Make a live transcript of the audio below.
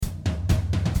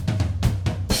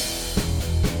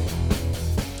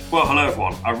Well, hello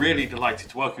everyone. I'm really delighted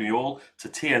to welcome you all to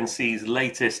TNC's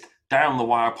latest Down the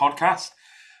Wire podcast.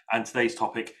 And today's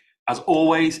topic, as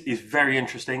always, is very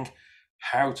interesting: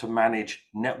 how to manage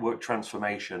network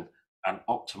transformation and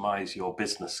optimize your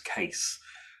business case.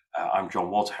 I'm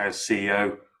John Waterhouse,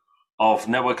 CEO of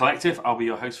Network Collective. I'll be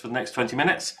your host for the next 20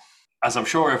 minutes. As I'm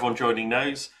sure everyone joining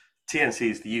knows, TNC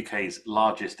is the UK's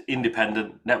largest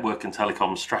independent network and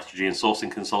telecom strategy and sourcing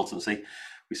consultancy.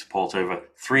 We support over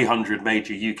 300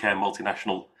 major UK and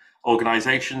multinational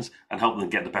organisations and help them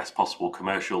get the best possible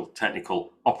commercial,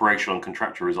 technical, operational and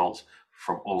contractual results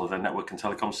from all of their network and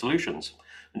telecom solutions.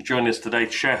 And joining us today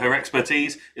to share her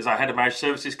expertise is our Head of Managed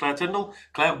Services, Claire Tyndall.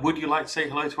 Claire, would you like to say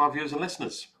hello to our viewers and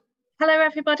listeners? Hello,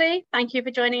 everybody. Thank you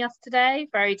for joining us today.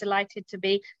 Very delighted to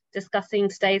be discussing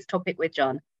today's topic with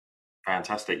John.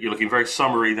 Fantastic. You're looking very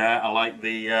summery there. I like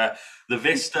the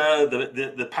vista,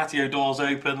 the patio doors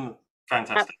open.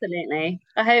 Fantastic. Absolutely.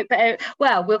 I hope,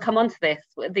 well, we'll come on to this,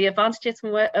 the advantages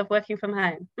of working from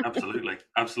home. Absolutely.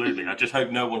 I just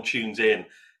hope no one tunes in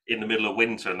the middle of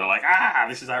winter and they're like,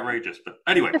 this is outrageous. But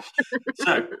anyway,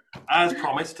 so as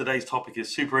promised, today's topic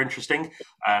is super interesting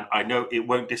and I know it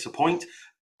won't disappoint.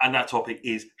 And that topic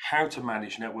is how to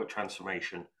manage network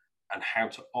transformation and how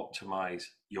to optimize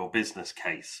your business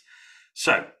case.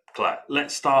 So, Claire,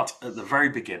 let's start at the very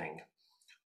beginning.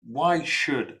 Why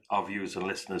should our viewers and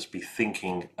listeners be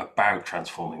thinking about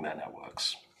transforming their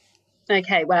networks?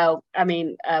 Okay, well, I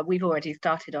mean, we've already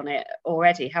started on it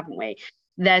already, haven't we?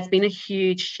 There's been a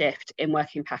huge shift in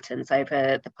working patterns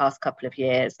over the past couple of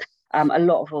years. A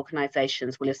lot of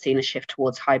organisations will have seen a shift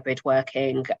towards hybrid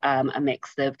working, a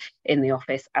mix of in the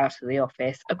office, out of the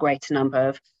office, a greater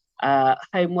number of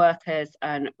home workers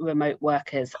and remote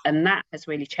workers. And that has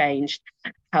really changed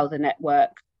how the network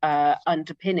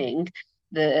underpinning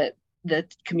the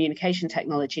communication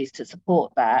technologies to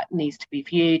support that needs to be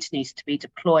viewed, needs to be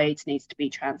deployed, needs to be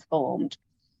transformed.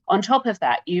 On top of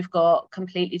that, you've got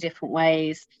completely different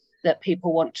ways that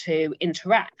people want to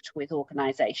interact with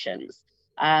organisations.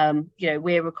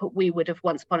 We would have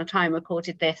once upon a time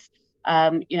recorded this,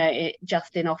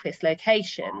 just in office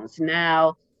locations.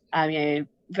 Now,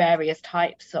 various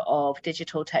types of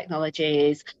digital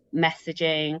technologies,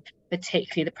 messaging,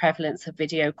 particularly the prevalence of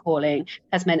video calling,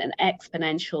 has meant an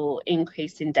exponential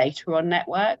increase in data on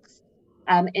networks.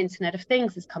 Internet of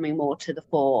Things is coming more to the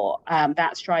fore.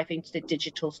 That's driving to the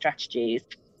digital strategies.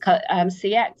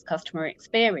 CX, customer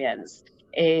experience,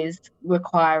 is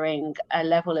requiring a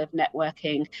level of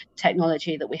networking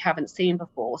technology that we haven't seen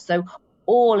before. So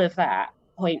all of that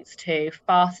points to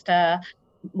faster,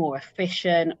 more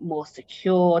efficient, more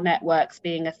secure networks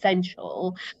being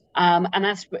essential. And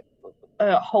that's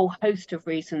a whole host of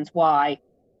reasons why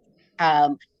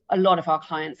a lot of our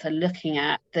clients are looking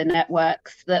at the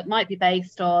networks that might be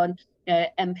based on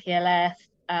MPLS,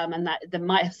 and that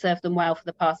might have served them well for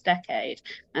the past decade,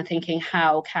 and thinking,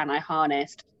 how can I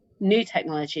harness new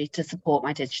technology to support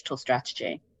my digital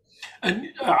strategy? And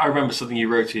I remember something you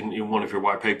wrote in one of your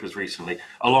white papers recently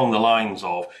along the lines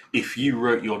of, if you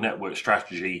wrote your network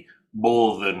strategy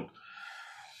more than,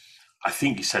 I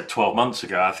think you said 12 months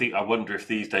ago, I wonder if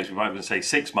these days we might even say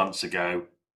 6 months ago,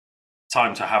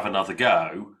 time to have another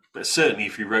go. But certainly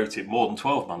if you wrote it more than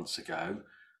 12 months ago,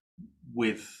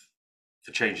 with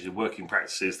the changes in working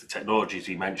practices, the technologies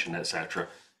you mentioned, etc.,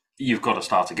 you've got to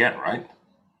start again, right?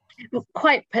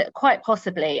 Quite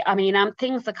possibly. I mean,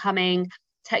 things are coming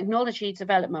technology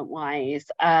development wise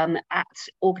at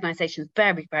organizations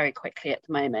very, very quickly at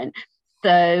the moment.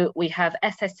 So we have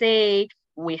SSE,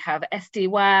 we have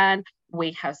SD-WAN,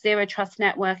 we have zero trust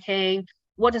networking.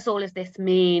 What does all of this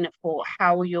mean for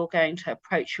how you're going to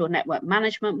approach your network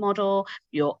management model,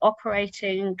 your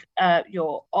operating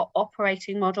model?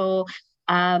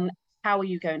 How are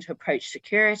you going to approach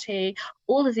security?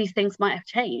 All of these things might have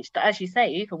changed, as you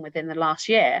say, even within the last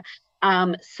year.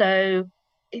 So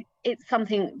it's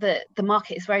something that the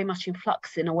market is very much in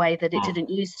flux in a way that it didn't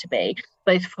used to be,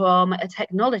 both from a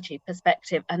technology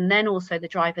perspective and then also the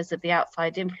drivers of the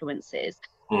outside influences.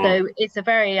 So it's a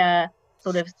very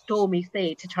sort of stormy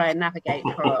sea to try and navigate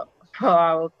for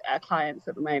our clients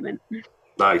at the moment.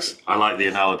 Nice. I like the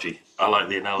analogy.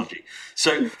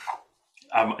 So,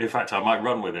 in fact, I might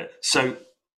run with it. So,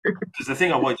 because the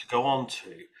thing I wanted to go on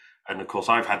to, and of course,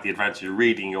 I've had the advantage of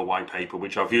reading your white paper,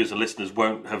 which our viewers and listeners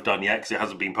won't have done yet because it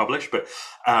hasn't been published. But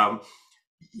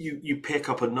you pick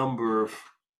up a number of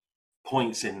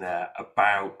points in there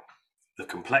about the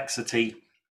complexity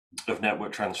of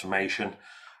network transformation,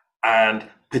 and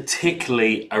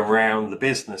particularly around the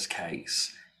business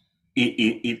case.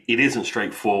 It isn't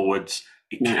straightforward.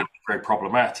 It can be very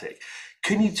problematic.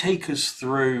 Can you take us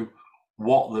through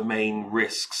what the main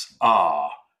risks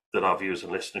are that our viewers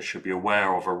and listeners should be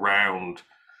aware of around,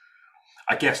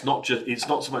 I guess, it's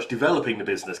not so much developing the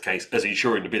business case as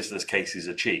ensuring the business case is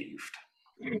achieved?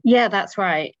 Yeah, that's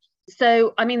right.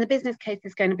 So, I mean, the business case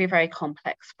is going to be very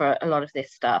complex for a lot of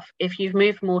this stuff. If you've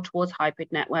moved more towards hybrid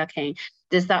networking,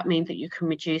 does that mean that you can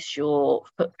reduce your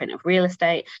footprint of real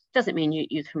estate? Does it mean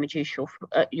you can reduce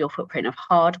your footprint of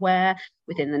hardware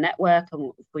within the network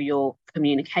and for your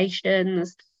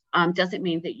communications? Does it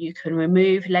mean that you can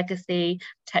remove legacy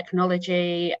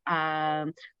technology?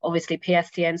 Obviously,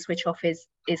 PSTN switch off is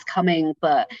coming,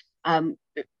 but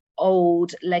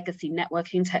old legacy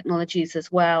networking technologies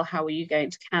as well. How are you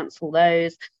going to cancel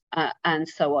those, and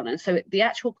so on? And so the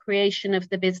actual creation of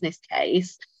the business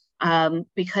case,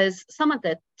 because some of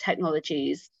the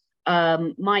technologies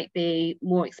might be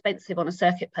more expensive on a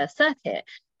circuit per circuit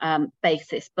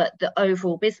basis, but the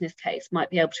overall business case might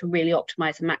be able to really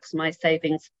optimize and maximize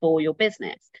savings for your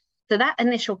business. So that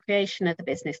initial creation of the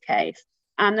business case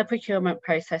and the procurement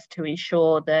process to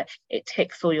ensure that it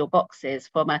ticks all your boxes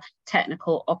from a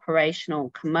technical,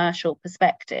 operational, commercial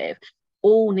perspective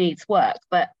all needs work.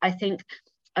 But I think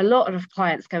a lot of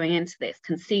clients going into this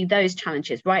can see those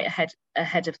challenges right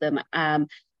ahead of them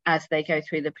as they go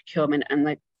through the procurement and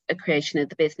the creation of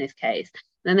the business case.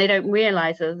 Then they don't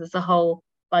realise that there's a whole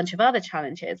bunch of other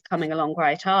challenges coming along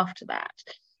right after that.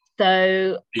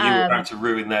 So you're about to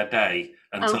ruin their day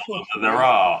and tell them that there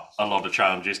are a lot of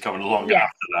challenges coming along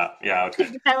after that. Yeah, okay.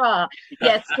 There are.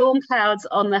 Yes, storm clouds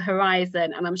on the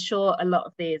horizon, and I'm sure a lot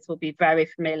of these will be very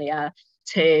familiar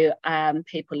to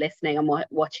people listening and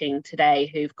watching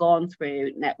today who've gone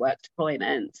through network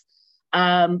deployments.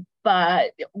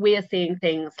 But we are seeing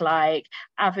things like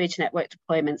average network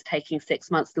deployments taking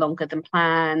 6 months longer than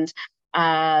planned.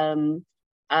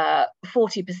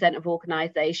 40% of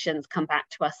organizations come back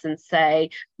to us and say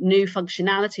new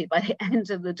functionality by the end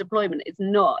of the deployment is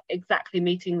not exactly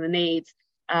meeting the needs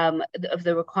of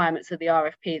the requirements of the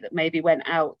RFP that maybe went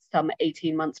out some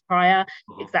 18 months prior.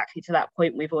 Exactly to that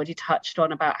point we've already touched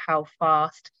on about how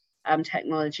fast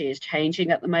technology is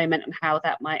changing at the moment and how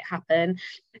that might happen.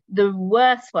 The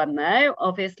worst one, though,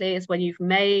 obviously, is when you've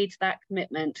made that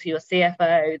commitment to your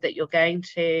CFO that you're going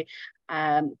to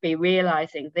be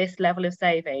realizing this level of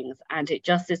savings and it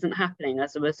just isn't happening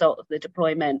as a result of the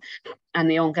deployment and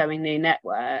the ongoing new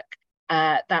network.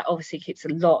 That obviously keeps a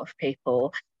lot of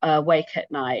people awake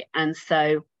at night. And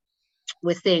so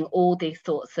we're seeing all these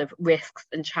sorts of risks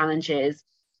and challenges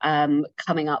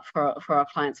coming up for our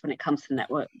clients when it comes to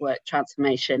network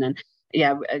transformation, and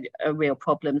real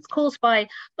problems caused by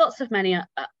lots of many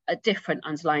different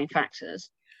underlying factors.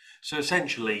 So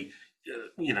essentially,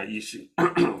 you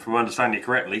from understanding it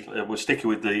correctly, we're sticking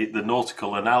with the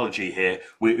nautical analogy here.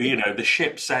 The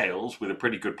ship sails with a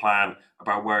pretty good plan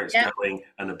about where it's going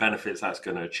and the benefits that's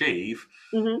going to achieve.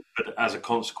 Mm-hmm. But as a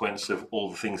consequence of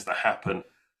all the things that happen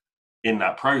in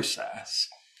that process,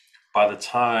 by the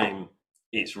time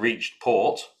it's reached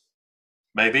port,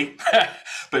 maybe,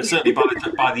 but certainly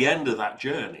by the end of that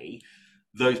journey,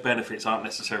 those benefits aren't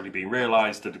necessarily being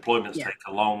realized. The deployments take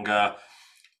longer.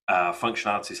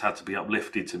 Functionalities had to be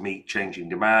uplifted to meet changing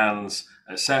demands,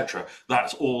 etc.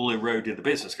 That's all eroded the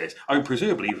business case. I mean,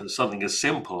 presumably, even something as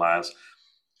simple as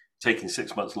taking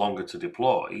 6 months longer to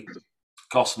deploy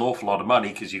costs an awful lot of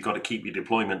money because you've got to keep your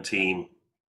deployment team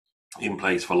in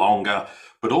place for longer,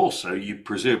 but also you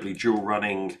presumably dual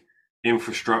running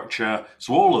infrastructure.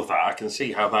 So all of that, I can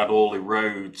see how that all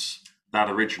erodes that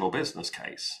original business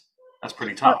case. That's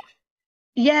pretty tough.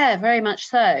 Yeah, very much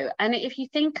so. And if you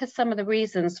think of some of the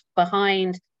reasons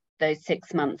behind those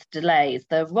 6 month delays,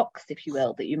 the rocks, if you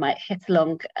will, that you might hit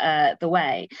along the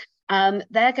way,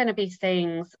 they're going to be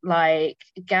things like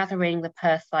gathering the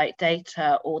per site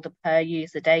data or the per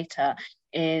user data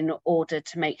in order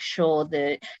to make sure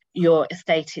that your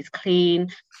estate is clean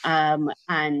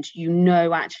and you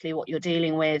know actually what you're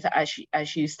dealing with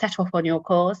as you set off on your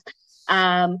course.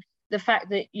 The fact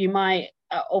that you might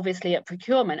obviously at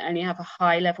procurement only have a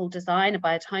high level design, and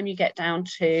by the time you get down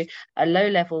to a low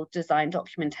level design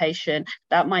documentation,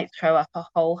 that might throw up a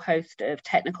whole host of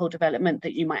technical development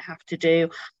that you might have to do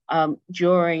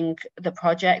during the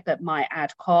project that might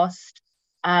add cost.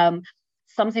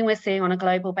 Something we're seeing on a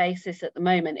global basis at the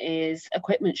moment is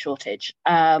equipment shortage.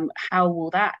 How will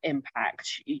that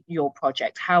impact your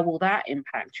project? How will that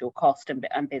impact your cost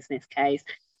and business case?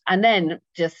 And then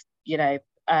just,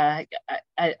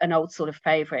 an old sort of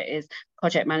favorite is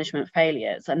project management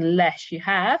failures. Unless you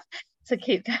have, to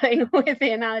keep going with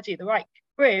the analogy, the right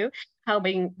through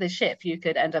helming the ship, you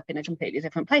could end up in a completely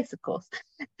different place, of course.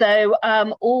 So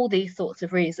all these sorts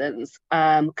of reasons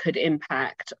could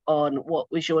impact on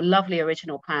what was your lovely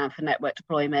original plan for network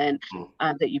deployment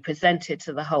that you presented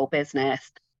to the whole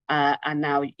business, and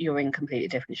now you're in completely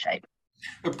different shape.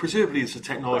 And presumably there's a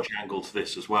technology angle to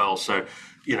this as well. So,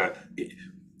 you know,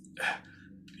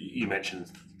 you mentioned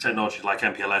technology like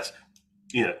MPLS,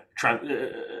 you know,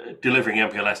 delivering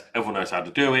MPLS, everyone knows how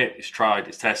to do it. It's tried,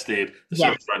 it's tested. The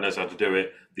service provider knows how to do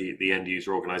it. The end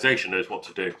user organization knows what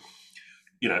to do.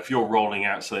 You know, if you're rolling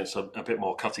out something that's a bit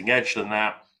more cutting edge than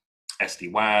that,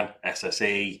 SD-WAN,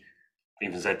 SSE,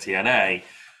 even ZTNA,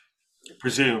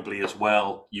 presumably as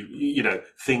well,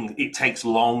 it takes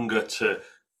longer to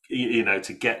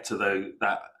get to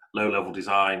that low level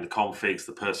design, the configs,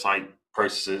 the per site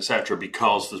processes, etc.,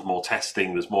 because there's more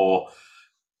testing, there's more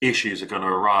issues are going to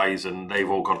arise, and they've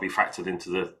all got to be factored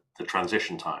into the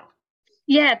transition time.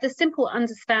 Yeah, the simple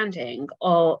understanding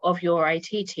of your IT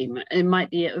team, it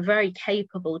might be a very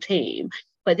capable team,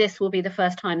 but this will be the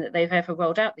first time that they've ever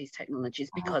rolled out these technologies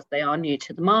because they are new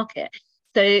to the market.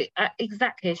 So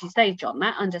exactly as you say, John,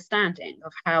 that understanding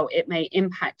of how it may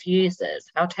impact users,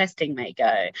 how testing may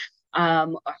go,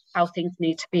 how things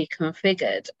need to be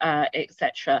configured,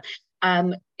 etc.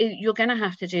 You're going to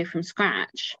have to do from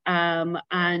scratch.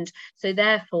 And so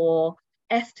therefore,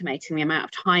 estimating the amount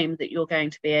of time that you're going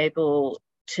to be able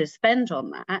to spend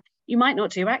on that, you might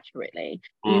not do accurately.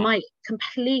 You might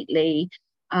completely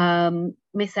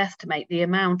misestimate the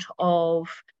amount of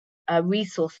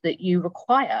resource that you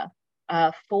require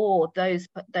for those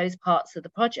parts of the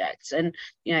project. And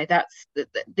that's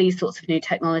these sorts of new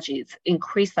technologies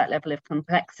increase that level of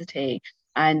complexity,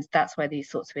 and that's where these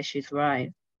sorts of issues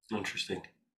arise. Interesting.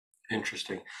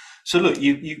 So look,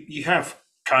 you have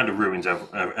kind of ruined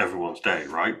everyone's day,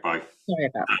 right? By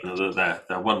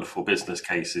their wonderful business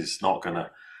case is not going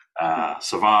to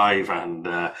survive, and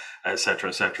et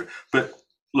cetera. But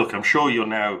look, I'm sure you're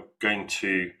now going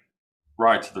to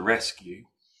ride to the rescue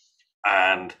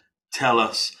and tell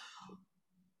us,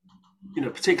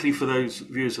 particularly for those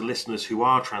viewers and listeners who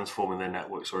are transforming their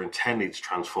networks or intending to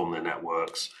transform their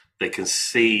networks, they can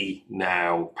see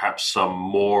now perhaps some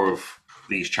more of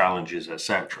these challenges,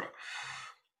 etc.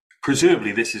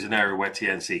 Presumably, this is an area where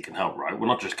TNC can help, right? We're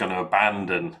not just going to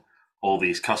abandon all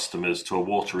these customers to a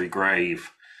watery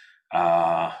grave.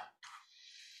 What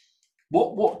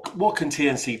can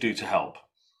TNC do to help?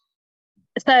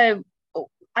 So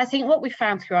I think what we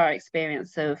found through our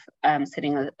experience of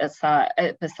sitting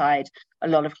beside a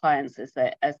lot of clients as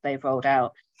they've rolled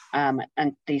out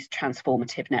and these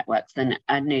transformative networks and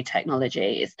new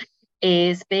technologies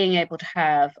is being able to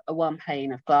have a one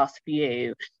pane of glass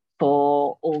view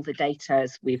for all the data.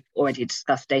 As we've already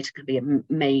discussed, data can be a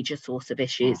major source of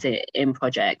issues in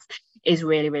projects, is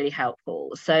really, really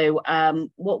helpful. So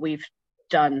what we've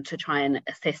done to try and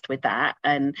assist with that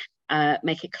and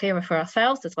make it clearer for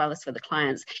ourselves as well as for the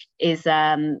clients is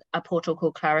a portal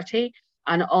called Clarity.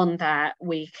 And on that,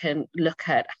 we can look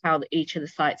at how each of the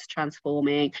sites are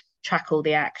transforming, track all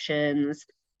the actions,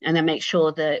 and then make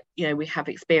sure that we have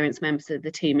experienced members of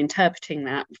the team interpreting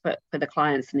that for the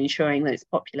clients and ensuring that it's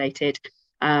populated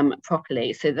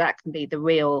properly. So that can be the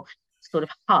real sort of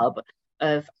hub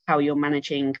of how you're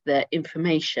managing the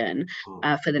information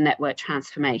for the network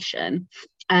transformation.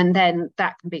 And then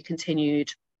that can be continued.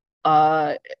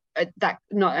 That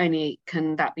not only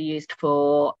can that be used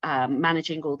for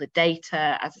managing all the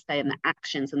data, as I say, and the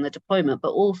actions and the deployment,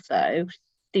 but also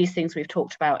these things we've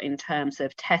talked about in terms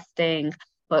of testing,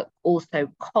 but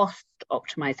also cost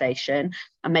optimization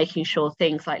and making sure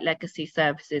things like legacy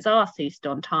services are ceased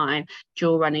on time,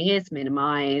 dual running is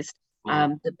minimized,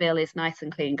 the bill is nice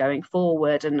and clean going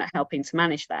forward, and helping to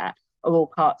manage that are all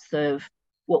parts of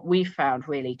what we found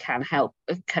really can help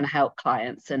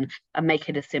clients and make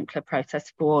it a simpler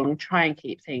process for all and try and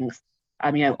keep things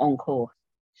on course.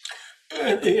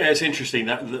 It's interesting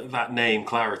that name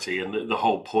Clarity and the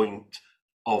whole point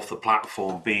of the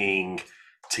platform being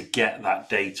to get that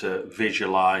data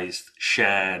visualized,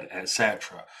 shared,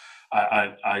 etc.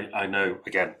 I know,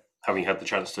 again, having had the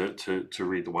chance to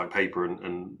read the white paper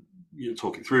and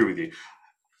talk it through with you,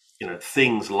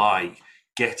 things like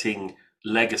getting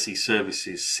legacy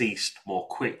services ceased more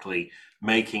quickly,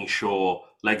 making sure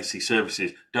legacy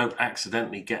services don't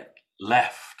accidentally get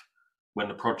left when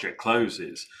the project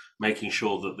closes, making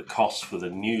sure that the costs for the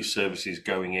new services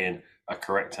going in are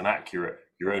correct and accurate,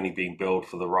 you're only being billed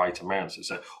for the right amounts.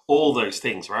 So all those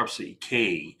things are absolutely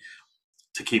key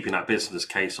to keeping that business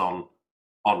case on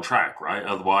track, right?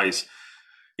 Otherwise,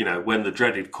 when the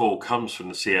dreaded call comes from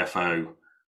the CFO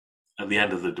at the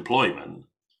end of the deployment,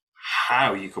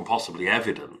 how you can possibly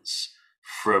evidence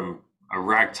from a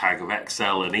ragtag of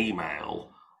Excel and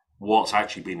email, what's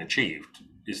actually been achieved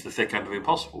is the thick end of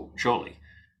impossible, surely.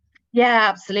 Yeah,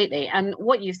 absolutely. And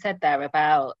what you said there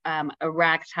about a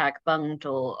ragtag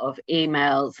bundle of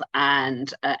emails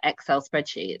and Excel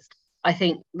spreadsheets, I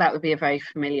think that would be a very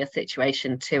familiar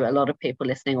situation to a lot of people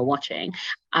listening or watching.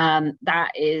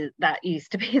 That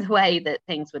used to be the way that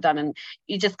things were done, and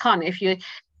you just can't, if you're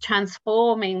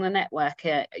transforming the network,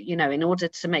 in order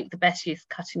to make the best use of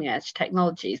cutting edge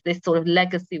technologies, this sort of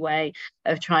legacy way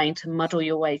of trying to muddle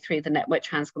your way through the network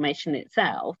transformation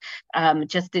itself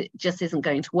just isn't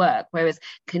going to work. Whereas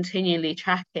continually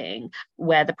tracking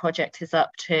where the project is up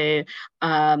to,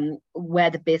 where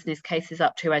the business case is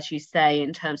up to, as you say,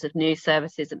 in terms of new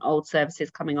services and old services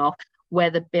coming off,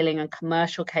 where the billing and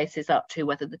commercial case is up to,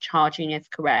 whether the charging is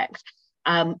correct,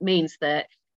 means that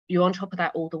you're on top of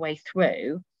that all the way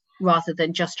through, rather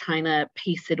than just trying to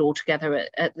piece it all together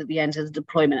at the end of the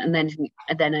deployment and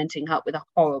then ending up with a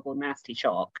horrible, nasty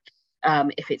shock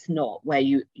if it's not where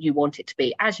you want it to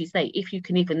be. As you say, if you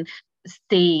can even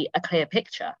see a clear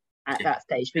picture at that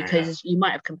stage, because you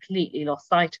might have completely lost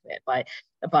sight of it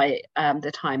by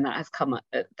the time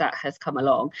that has come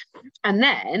along. And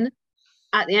then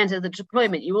at the end of the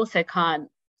deployment, you also can't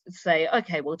say,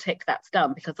 okay, well, tick, that's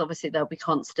done, because obviously there'll be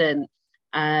constant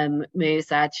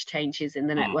moves, adds, changes in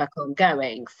the network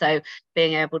ongoing. So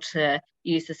being able to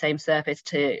use the same service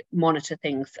to monitor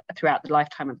things throughout the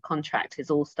lifetime of the contract is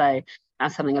also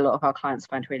something a lot of our clients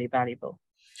find really valuable.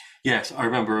 Yes, I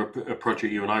remember a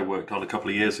project you and I worked on a couple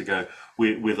of years ago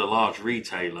with a large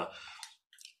retailer,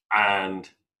 and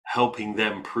helping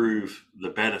them prove the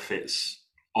benefits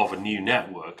of a new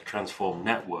network, a transformed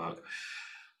network.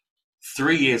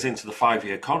 3 years into the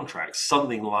 5-year contract,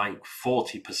 something like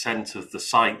 40% of the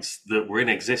sites that were in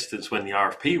existence when the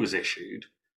RFP was issued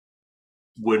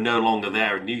were no longer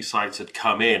there, and new sites had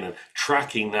come in, and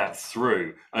tracking that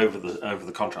through over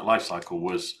the contract lifecycle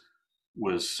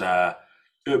was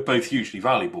both hugely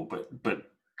valuable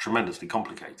but tremendously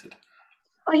complicated.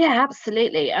 Oh yeah,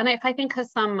 absolutely. And if I think of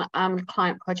some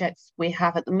client projects we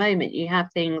have at the moment, you have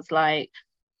things like,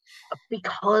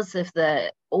 because of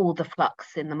all the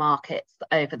flux in the markets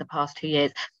over the past 2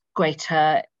 years,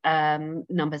 greater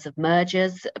numbers of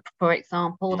mergers, for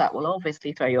example, that will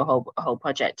obviously throw your whole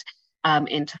project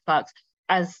into flux.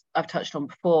 As I've touched on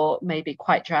before, maybe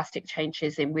quite drastic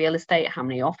changes in real estate, how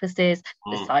many offices,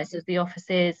 the size of the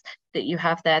offices that you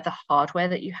have there, the hardware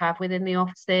that you have within the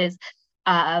offices,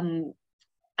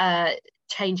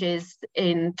 changes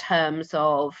in terms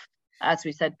of, as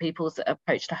we said, people's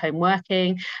approach to home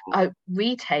working,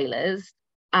 retailers,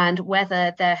 and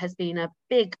whether there has been a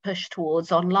big push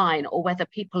towards online, or whether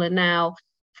people are now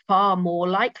far more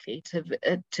likely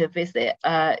to visit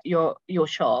your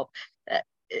shop.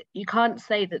 You can't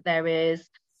say that there is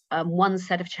one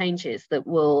set of changes that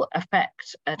will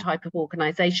affect a type of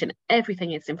organisation.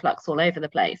 Everything is in flux all over the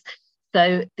place.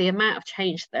 So the amount of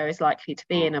change there is likely to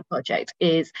be in a project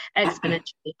is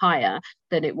exponentially higher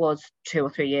than it was 2 or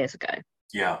 3 years ago.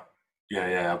 Yeah,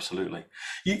 absolutely.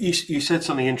 You said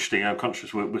something interesting. I'm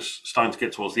conscious we're starting to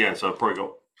get towards the end, so I've probably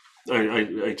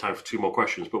got time for 2 more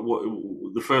questions. But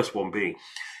the first one being,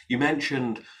 you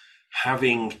mentioned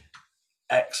having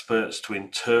experts to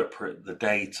interpret the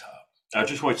data. I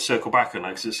just wanted to circle back on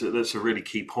that, because that's a really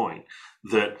key point.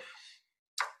 That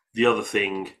the other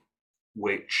thing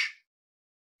which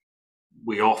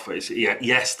we offer is,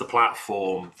 yes, the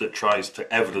platform that tries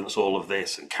to evidence all of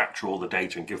this and capture all the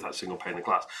data and give that single pane of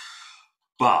glass,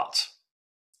 but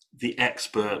the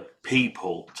expert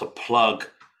people to plug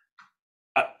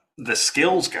the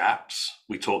skills gaps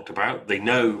we talked about. They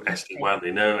know SD-WAN,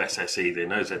 they know SSE, they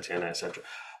know ZTNA, etc.,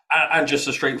 and just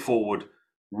the straightforward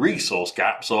resource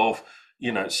gaps of,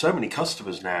 so many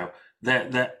customers now,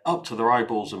 they're up to their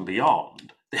eyeballs and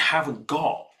beyond. They haven't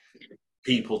got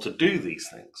people to do these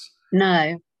things.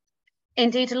 No.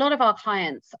 Indeed, a lot of our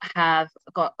clients have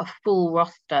got a full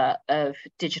roster of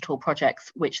digital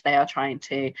projects which they are trying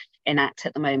to enact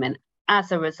at the moment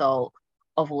as a result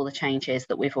of all the changes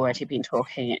that we've already been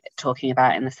talking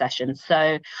about in the session.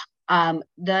 So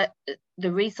the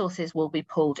resources will be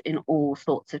pulled in all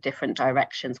sorts of different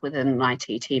directions within an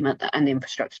IT team and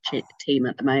infrastructure team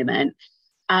at the moment.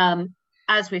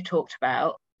 As we've talked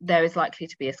about, there is likely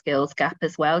to be a skills gap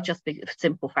as well, just the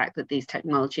simple fact that these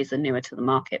technologies are newer to the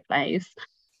marketplace.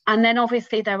 And then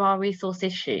obviously there are resource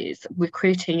issues,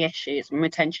 recruiting issues and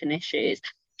retention issues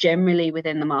generally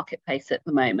within the marketplace at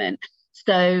the moment.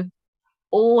 So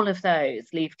all of those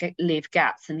leave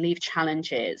gaps and leave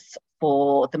challenges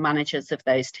for the managers of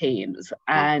those teams.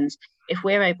 And if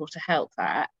we're able to help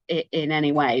that in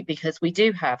any way, because we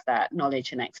do have that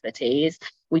knowledge and expertise,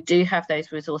 we do have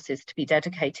those resources to be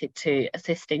dedicated to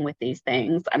assisting with these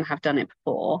things and have done it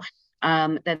before,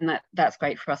 then that's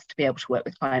great for us to be able to work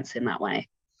with clients in that way.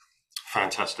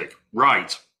 Fantastic.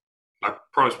 Right. I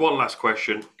promise one last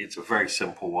question. It's a very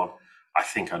simple one. I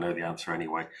think I know the answer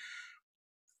anyway.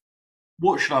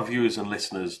 What should our viewers and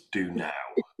listeners do now?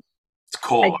 To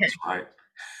call us, right?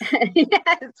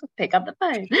 Yes, pick up the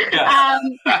phone. Yeah.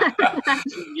 I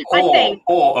think,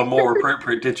 or a more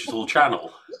appropriate digital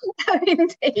channel.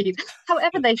 Indeed.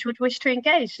 However they should wish to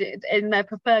engage in their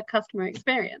preferred customer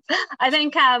experience. I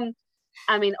think,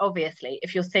 obviously,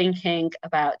 if you're thinking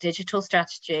about digital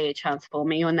strategy,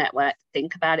 transforming your network,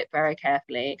 think about it very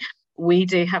carefully. We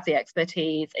do have the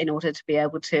expertise in order to be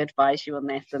able to advise you on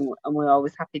this, and we're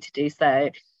always happy to do so.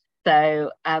 So,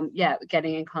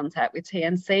 getting in contact with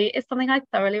TNC is something I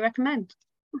thoroughly recommend.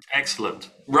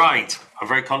 Excellent. Right. I'm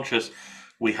very conscious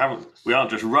we aren't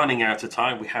just running out of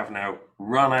time. We have now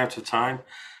run out of time.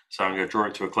 So I'm going to draw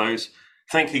it to a close.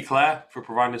 Thank you, Claire, for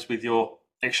providing us with your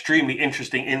extremely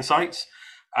interesting insights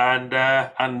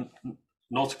and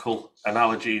nautical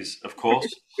analogies, of course.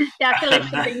 Yeah, I feel like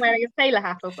she's been wearing a sailor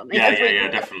hat or something. Yeah,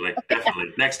 definitely.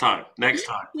 Next time.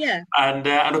 Yeah. And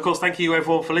of course, thank you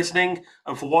everyone for listening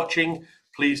and for watching.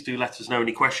 Please do let us know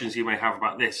any questions you may have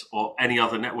about this or any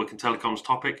other network and telecoms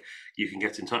topic. You can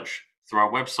get in touch through our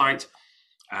website,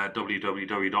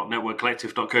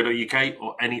 www.networkcollective.co.uk,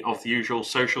 or any of the usual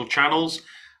social channels.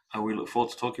 And we look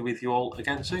forward to talking with you all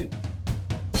again soon.